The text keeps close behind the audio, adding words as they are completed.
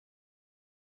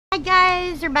Hi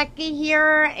guys, Rebecca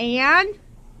here, and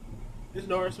This is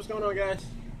Norris. What's going on, guys?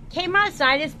 came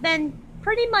outside. It's been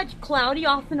pretty much cloudy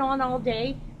off and on all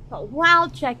day, but wow,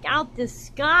 check out the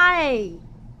sky.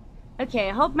 Okay,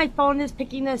 I hope my phone is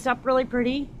picking this up really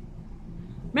pretty.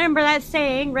 Remember that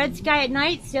saying, red sky at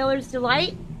night, sailors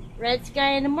delight. Red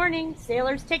sky in the morning,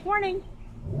 sailors take warning.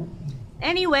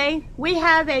 Anyway, we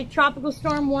have a tropical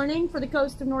storm warning for the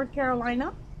coast of North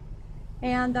Carolina,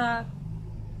 and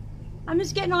I'm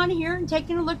just getting on here and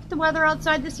taking a look at the weather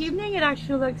outside this evening. It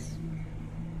actually looks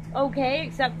okay,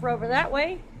 except for over that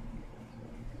way.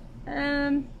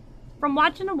 From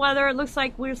watching the weather, it looks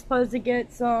like we're supposed to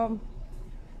get some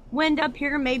wind up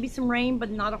here, maybe some rain,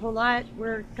 but not a whole lot.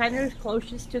 We're kind of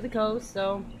closest to the coast,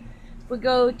 so if we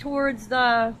go towards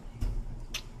the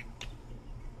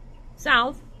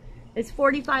south, it's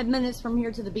 45 minutes from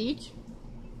here to the beach.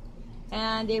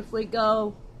 And if we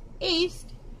go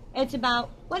east, it's about,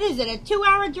 what is it, a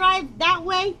 2-hour drive that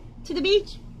way to the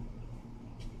beach?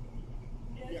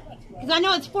 Because I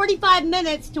know it's 45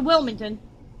 minutes to Wilmington.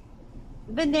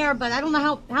 I've been there, but I don't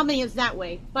know how many is that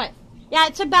way. But yeah,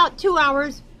 it's about 2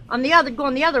 hours on the other,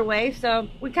 going the other way. So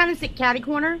we kind of sit catty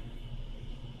corner.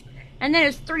 And then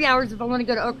it's 3 hours if I want to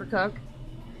go to Ocracoke.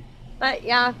 But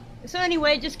yeah, so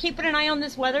anyway, just keeping an eye on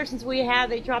this weather since we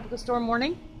have a tropical storm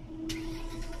warning.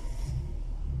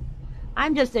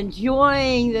 I'm just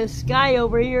enjoying the sky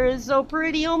over here. It's so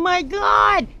pretty. Oh my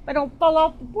god! If I don't fall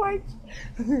off the porch.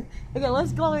 Okay,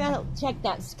 let's go and check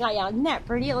that sky out. Isn't that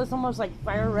pretty? It looks almost like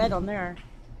fire red on there.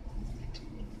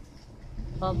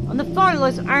 Well, on the phone it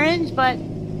looks orange, but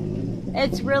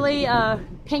it's really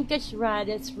pinkish red.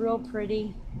 It's real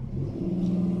pretty.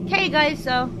 Okay guys,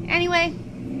 so anyway,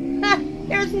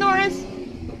 there's Norris.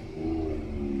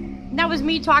 That was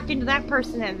me talking to that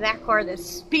person in that car that's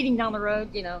speeding down the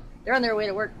road. You know, they're on their way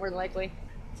to work more than likely.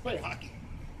 Let's play hockey.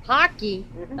 Hockey?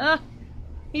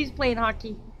 He's playing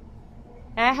hockey.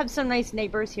 I have some nice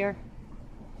neighbors here.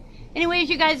 Anyways,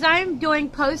 you guys, I'm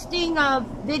posting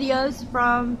videos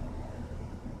from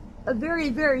a very,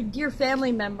 very dear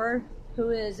family member who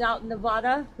is out in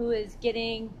Nevada, who is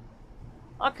getting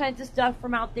all kinds of stuff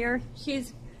from out there.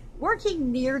 She's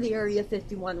working near the Area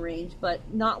 51 range, but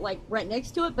not like right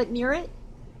next to it, but near it.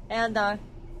 And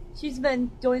she's been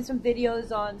doing some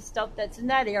videos on stuff that's in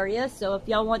that area. So if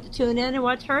y'all want to tune in and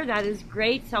watch her, that is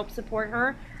great. Help support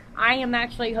her. I am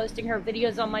actually hosting her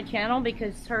videos on my channel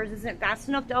because hers isn't fast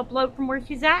enough to upload from where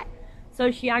she's at. So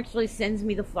she actually sends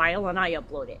me the file and I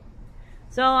upload it.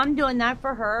 So I'm doing that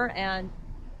for her, and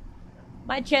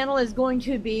my channel is going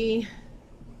to be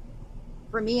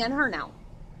for me and her now.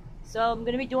 So I'm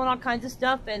going to be doing all kinds of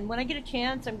stuff, and when I get a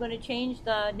chance, I'm going to change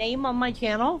the name on my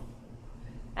channel.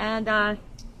 And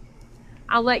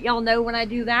I'll let y'all know when I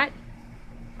do that.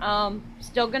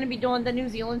 Still going to be doing the New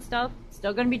Zealand stuff.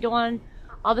 Still going to be doing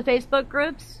all the Facebook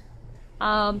groups.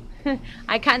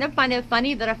 I kind of find it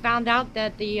funny that I found out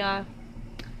that the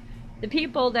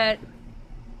people that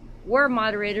were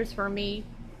moderators for me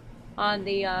on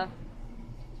the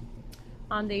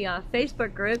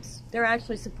Facebook groups, they're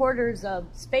actually supporters of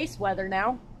space weather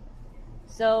now.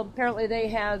 So apparently they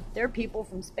have their people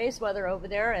from space weather over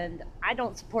there, and I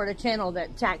don't support a channel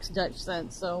that attacks Dutch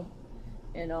sense, so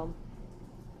you know,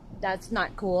 that's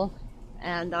not cool.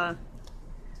 And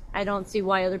I don't see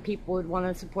why other people would want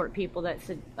to support people that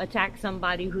attack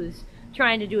somebody who's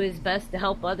trying to do his best to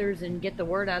help others and get the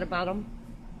word out about them.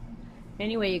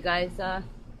 Anyway, you guys,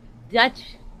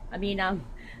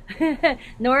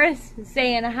 Norris is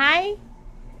saying hi,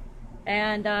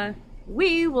 and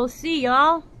we will see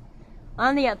y'all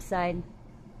on the upside.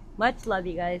 Much love,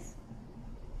 you guys.